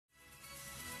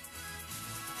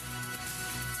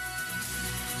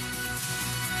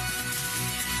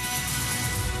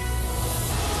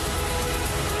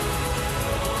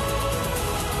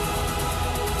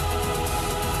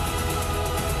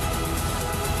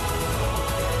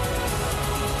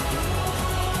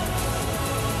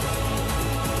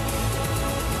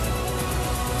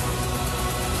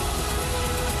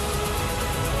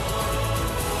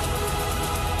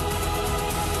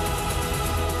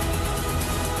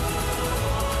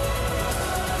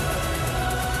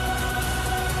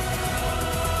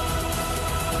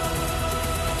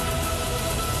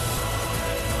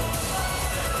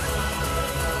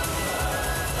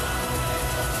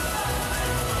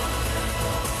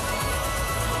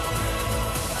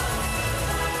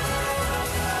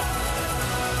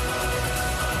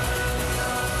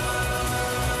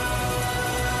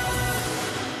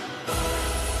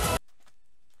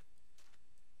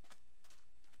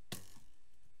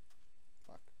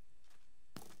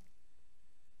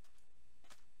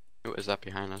is that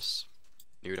behind us?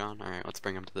 Udon? Alright, let's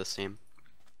bring him to this team.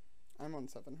 I'm on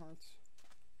 7 hearts.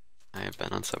 I have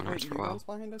been on 7 hearts for a while. Udon's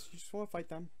behind us? You just want to fight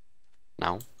them?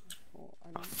 No. Well,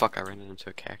 Oh fuck, I ran into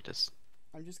a cactus.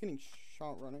 I'm just getting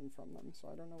shot running from them, so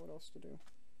I don't know what else to do.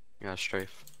 You gotta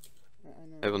strafe. I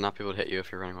know. It will not be able to hit you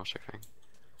if you're running while strafing.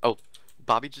 Oh,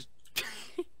 Bobby just...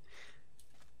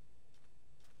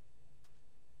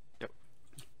 Yep.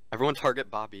 Everyone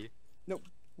target Bobby. Nope.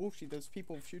 Wolfie, there's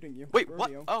people shooting you. Wait,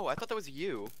 Rodeo. what? Oh, I thought that was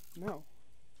you. No.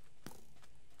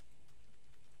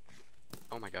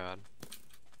 Oh my god.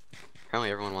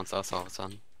 Apparently everyone wants us all of a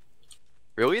sudden.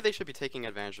 Really? They should be taking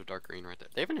advantage of dark green right there.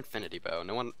 They have an infinity bow.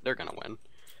 No one... They're gonna win.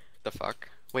 The fuck?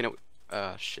 Wait, no.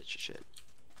 Shit.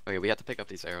 Okay, we have to pick up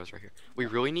these arrows right here. We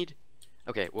really need...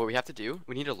 Okay, what we have to do,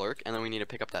 we need to lurk, and then we need to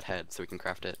pick up that head so we can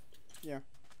craft it. Yeah.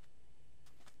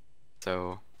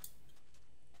 So...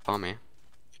 Follow me.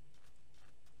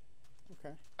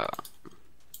 Okay.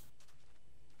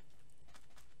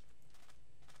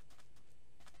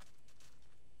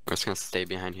 We're just gonna stay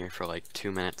behind here for like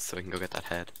 2 minutes so we can go get that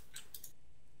head.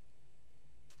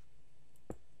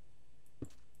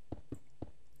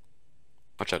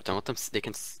 Watch out, don't let them, they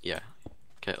can, yeah,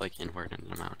 get like inward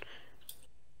and them out.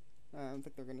 I don't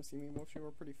think they're gonna see me. Wolfie,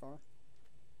 we're pretty far.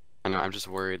 I know, I'm just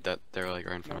worried that they're like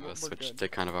right in front of us, which good. they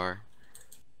kind of are.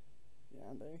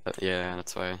 Yeah, But yeah,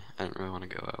 that's why I didn't really want to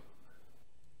go out.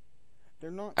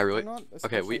 They're not. I really, they're not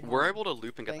okay, we're hard. able to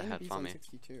loop and get the head, He's follow on me.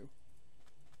 62.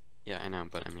 Yeah, I know,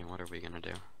 but I mean, what are we gonna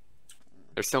do?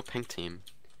 There's no pink team.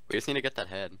 We just need to get that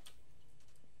head.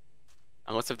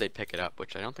 Unless if they pick it up,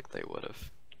 which I don't think they would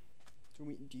have.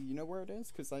 Do you know where it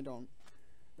is? Cause I don't.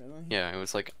 Really? Yeah, it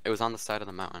was like, it was on the side of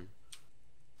the mountain.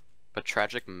 But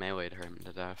Tragic meleeed him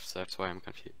to death, so that's why I'm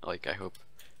confused. Like, I hope.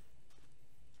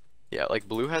 Yeah, like,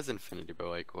 blue has infinity, but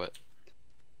like, what?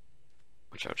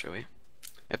 Watch out, Joey.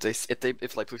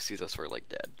 If Light Blue sees us, we're like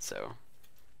dead, so.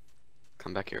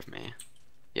 Come back here with me.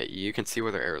 Yeah, you can see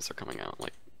where their arrows are coming out,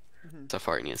 like, so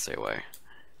far you need to stay away.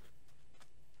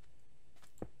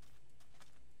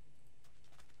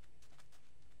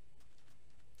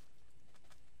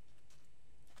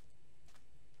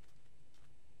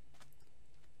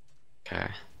 Okay.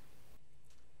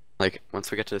 Like, once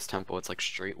we get to this temple, it's like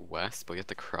straight west, but we have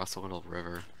to cross a little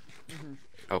river.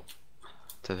 Oh,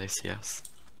 do they see us?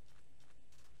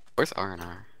 Where's R&R?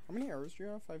 How many arrows do you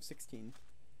have? I have 16.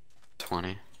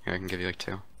 20. Here, I can give you like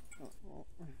 2. Oh, well,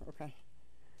 okay.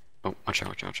 Oh, watch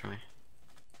out, Joey.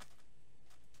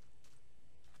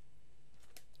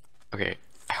 Okay,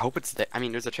 I hope it's I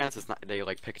mean, there's a chance it's not they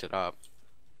like picked it up.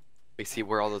 We see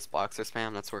where all those blocks are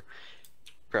spammed. That's where,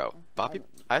 bro. Bobby,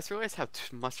 I just realized how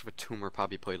much of a tumor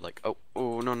Bobby played. Like, oh,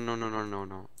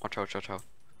 no. Watch out.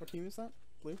 What team is that?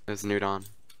 Blue. There's Nudon.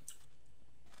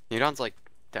 Nudon's like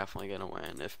definitely gonna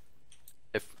win if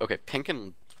okay, pink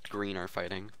and green are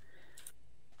fighting.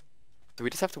 So we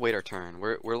just have to wait our turn.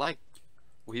 We're like,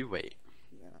 we wait.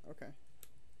 Yeah. Okay.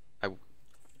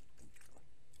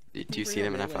 Do you see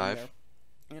them in F5?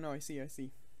 I know. I see. That's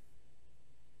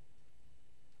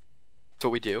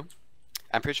what we do.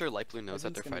 I'm pretty sure Light Blue knows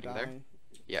that they're fighting there.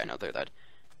 Yeah, I know they're dead.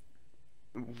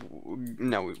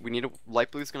 No, we need a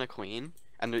Light Blue's gonna queen,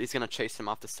 and he's gonna chase him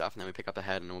off the stuff, and then we pick up the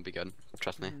head, and we'll be good.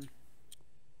 Trust me.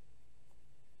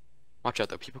 Watch out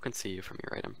though, people can see you from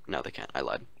your item. No, they can't. I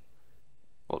lied.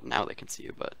 Well, now they can see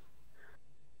you, but.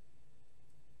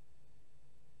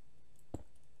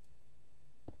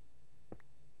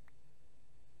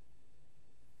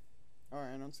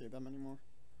 Alright, I don't see them anymore.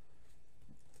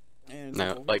 And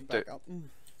no, like they're.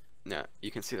 No,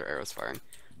 you can see their arrows firing.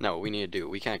 No, what we need to do,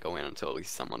 we can't go in until at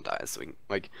least someone dies. So we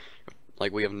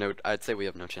like we have no. I'd say we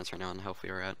have no chance right now on the health we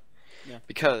are at. Yeah.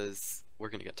 Because we're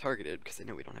gonna get targeted because they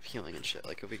know we don't have healing and shit.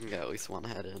 Like if we can get at least one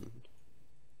head in.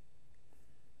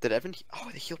 Did Evan? Oh,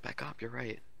 they healed back up. You're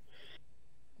right.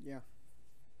 Yeah.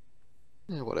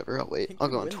 Yeah, whatever. I'll wait. I'll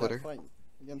go on Twitter. Fight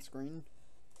against green.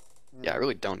 Yeah, I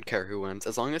really don't care who wins.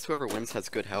 As long as whoever wins has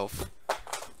good health,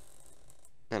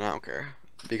 then I don't care.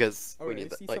 Because we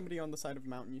need I see somebody on the side of the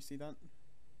mountain. You see that?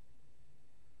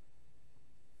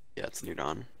 Yeah, it's New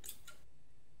Dawn.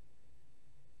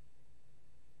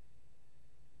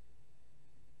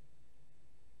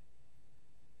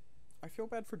 I feel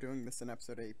bad for doing this in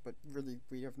episode 8, but really,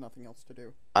 we have nothing else to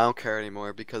do. I don't care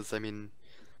anymore because, I mean,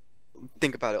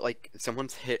 think about it. Like,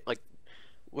 someone's hit, like,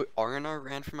 R&R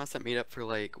ran from us at meetup for,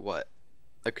 like, what?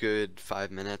 A good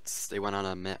 5 minutes. They went on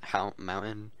a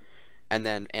mountain. And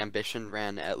then Ambition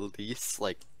ran at least,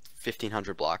 like,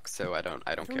 1,500 blocks, so I don't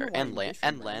care. And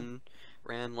Len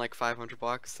ran, like, 500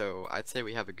 blocks, so I'd say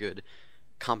we have a good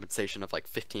compensation of, like,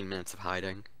 15 minutes of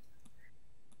hiding.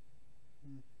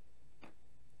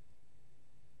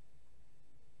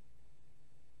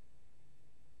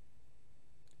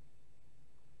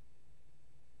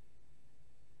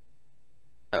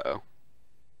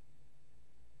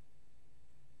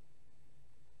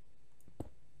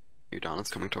 Udon is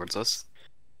coming towards us.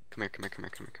 Come here, come here, come here,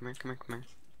 come here, come here, come here, come here.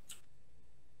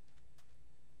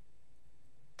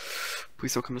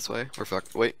 Please don't come this way. Or fuck.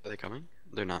 Wait, are they coming?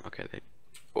 They're not. Okay, they.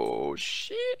 Oh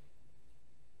shit!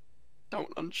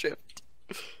 Don't unshift.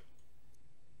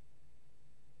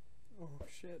 Oh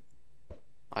shit.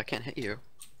 I can't hit you.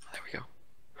 There we go.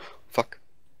 Fuck.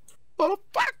 Oh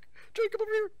fuck! Joey, come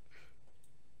over here!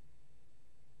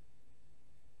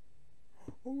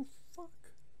 Oh fuck.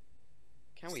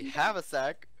 Can we have a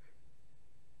sec?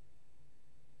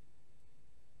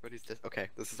 What is this? Okay,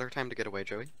 this is our time to get away,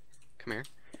 Joey. Come here.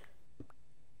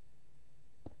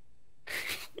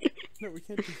 No, we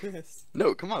can't do this.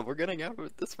 No, come on, we're getting out of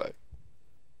it this way.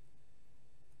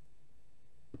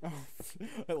 Oh,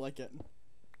 I like it.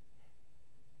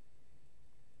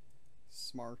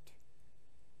 Smart.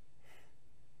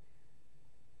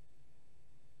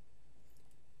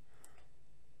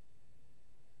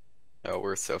 Oh,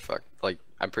 we're so fucked. Like,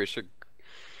 I'm pretty sure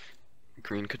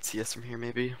Green could see us from here,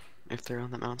 maybe, if they're on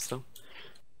that mountain still.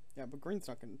 Yeah, but Green's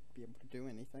not gonna be able to do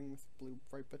anything with Blue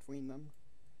right between them.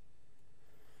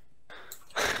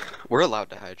 We're allowed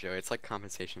to hide, Joey. It's like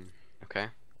compensation, okay?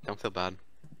 Don't feel bad.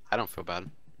 I don't feel bad.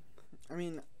 I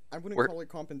mean, I wouldn't call it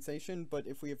compensation, but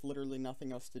if we have literally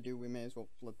nothing else to do, we may as well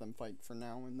let them fight for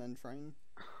now and then try and...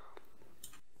 Oh,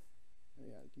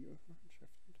 yeah, you shifted.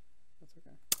 That's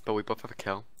okay. But we both have a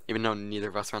kill, even though neither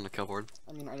of us are on the kill board.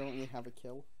 I mean, I don't really have a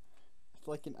kill. It's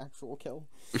like an actual kill.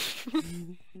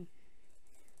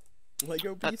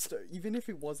 Lego Beast, even if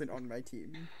it wasn't on my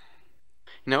team.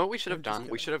 You know what we should have done?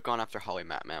 We should have gone after Holly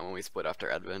Matman when we split after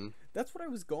Edvin. That's what I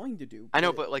was going to do. I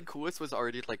know, but like Coolest was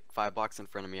already like 5 blocks in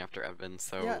front of me after Edvin,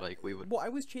 so yeah, like we would. Well, I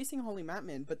was chasing Holly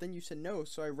Matman, but then you said no,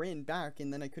 so I ran back,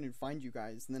 and then I couldn't find you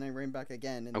guys, and then I ran back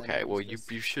again. And okay, then well you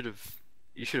should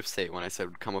have said when I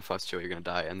said come with us, Joe, you're gonna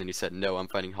die, and then you said no, I'm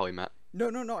fighting Holly Matt.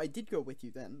 No, I did go with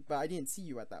you then, but I didn't see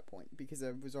you at that point because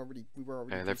we were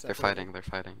already. Okay, they're fighting. They're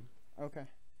fighting. Okay.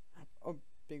 Oh,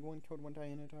 big one killed one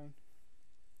Dianotine.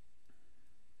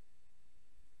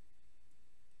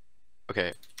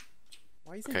 Okay.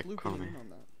 Why isn't Blue getting in on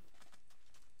that?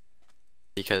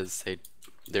 Because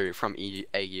they're from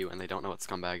AU and they don't know what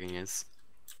scumbagging is.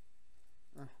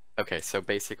 Okay, so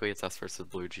basically it's us versus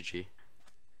Blue, GG.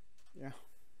 Yeah.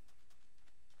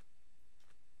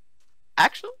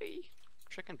 Actually,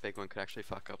 Chicken Big One could actually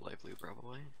fuck up Light Blue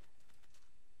probably.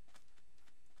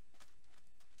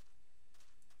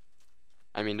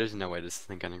 I mean, there's no way this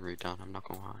isn't getting redone, I'm not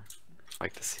gonna lie.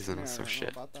 Like, this season is so shit.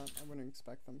 About that. I wouldn't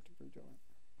expect them to redo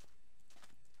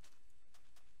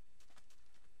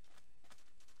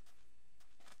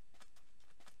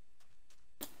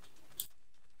it.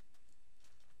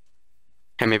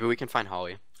 Hey, maybe we can find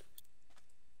Holly.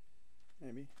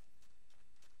 Maybe.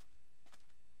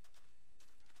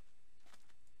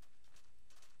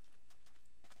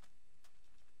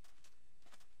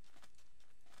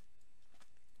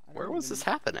 Where was this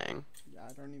happening? Yeah,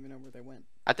 I don't even know where they went.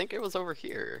 I think it was over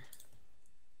here.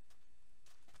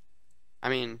 I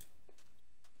mean,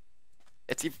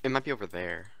 it might be over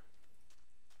there.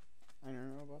 I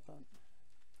don't know about that.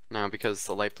 No, because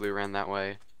the Light Blue ran that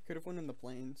way. Could have went in the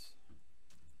plains.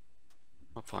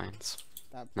 What plains?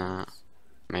 That plains. Nah,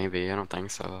 maybe. I don't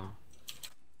think so.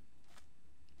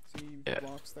 See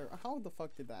blocks there. How the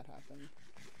fuck did that happen?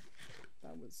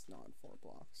 That was not 4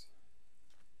 blocks.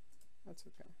 That's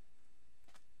okay.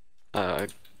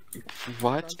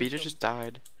 What? Speeda just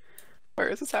died. Where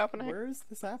is this happening? Where is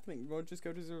this happening? We'll just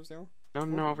go to 0-0.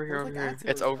 No, over here, over here.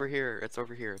 It's over here. It's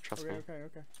over here. Trust me.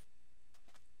 Okay.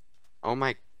 Oh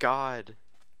my god.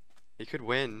 He could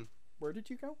win. Where did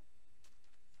you go?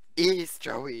 East,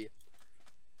 Joey.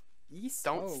 East?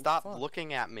 Don't stop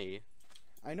looking at me.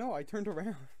 I know, I turned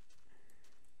around.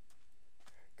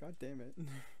 God damn it.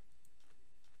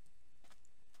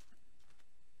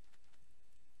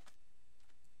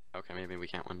 Okay, maybe we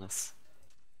can't win this.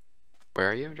 Where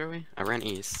are you, Joey? I ran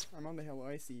east. I'm on the hill.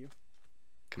 I see you.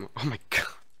 Come on. Oh my god.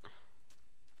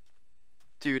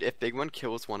 Dude, if Big One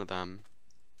kills one of them...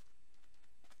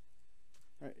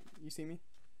 Alright, you see me?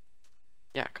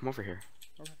 Yeah, come over here.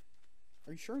 Okay.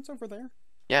 Are you sure it's over there?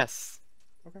 Yes.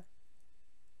 Okay.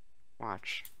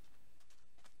 Watch.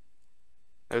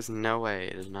 There's no way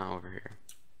it is not over here.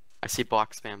 I see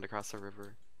block spammed across the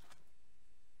river.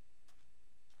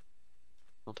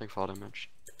 Don't take fall damage.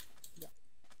 Yeah.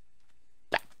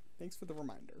 Yeah. Thanks for the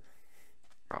reminder.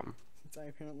 Problem. Since I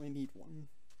apparently need one.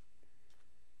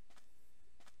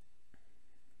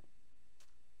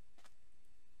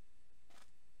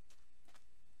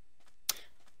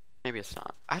 Maybe it's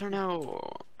not. I don't know.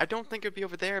 I don't think it'd be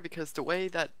over there because the way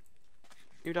that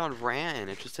Udon ran,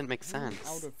 it just didn't make sense.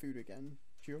 I'm out of food again.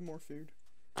 Do you have more food?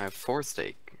 I have 4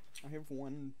 steak. I have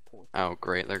 1 pork. Oh,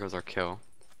 great. There goes our kill.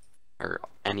 Or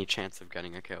any chance of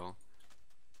getting a kill.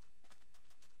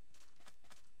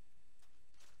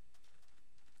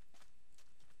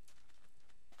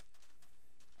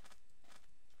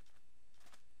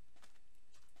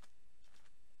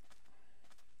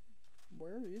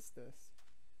 Where is this?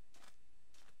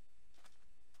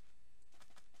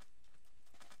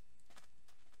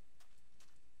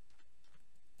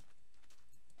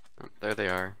 Oh, there they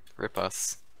are. Rip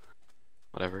us.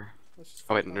 Whatever. Let's just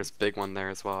Oh wait, fight and there's them. big one there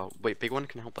as well. Wait, big one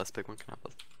can help us. Big one can help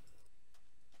us.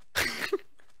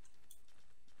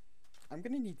 I'm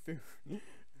gonna need food.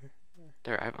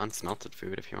 There, I have unsmelted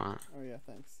food if you want. Oh yeah,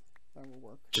 thanks. That will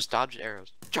work. Just dodge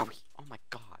arrows. Joey! Oh my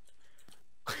god.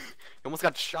 You almost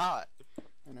got shot!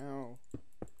 I know.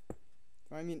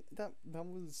 I mean, that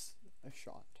was a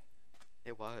shot.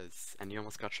 It was. And you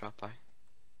almost got shot by.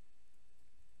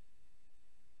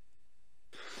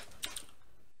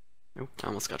 Nope, I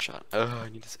almost got shot. Oh, I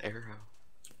need this arrow.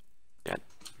 Yeah.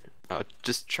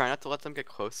 Just try not to let them get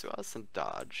close to us and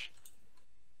dodge.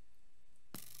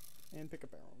 And pick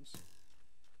up arrows.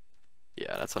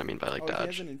 Yeah, that's what I mean by like He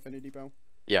dodge. has an infinity bow.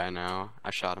 Yeah, I know.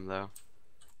 I shot him though.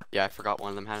 Yeah, I forgot one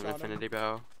of them had an Shot him. infinity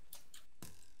bow.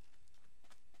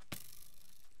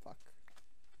 Fuck.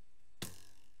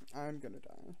 I'm gonna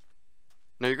die.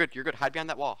 No, you're good. You're good. Hide behind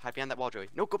that wall. Hide behind that wall, Joey.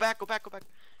 No, go back. Go back. Go back.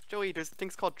 Joey, there's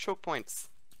things called choke points.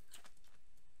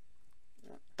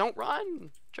 Yeah. Don't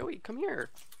run, Joey. Come here.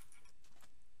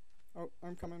 Oh,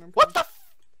 I'm coming. I'm coming. What the?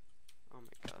 Oh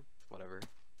my god. Whatever.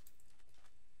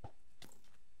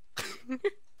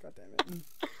 God damn it.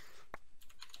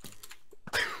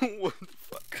 What the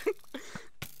fuck?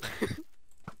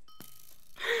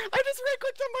 I just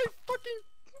right-clicked on my fucking.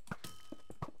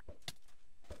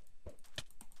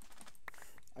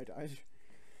 I died.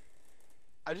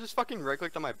 I just fucking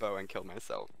right-clicked on my bow and killed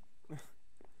myself.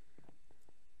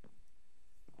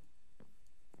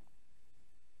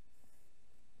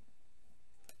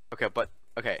 Okay, but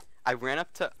okay. I ran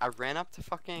up to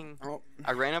fucking. Oh.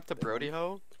 I ran up to Brody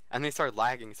Ho, and they started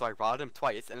lagging, so I rotted him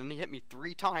twice, and then he hit me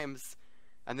 3 times,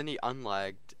 and then he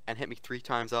unlagged and hit me 3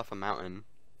 times off a mountain.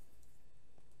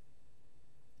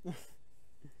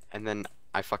 And then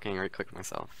I fucking right-clicked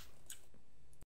myself.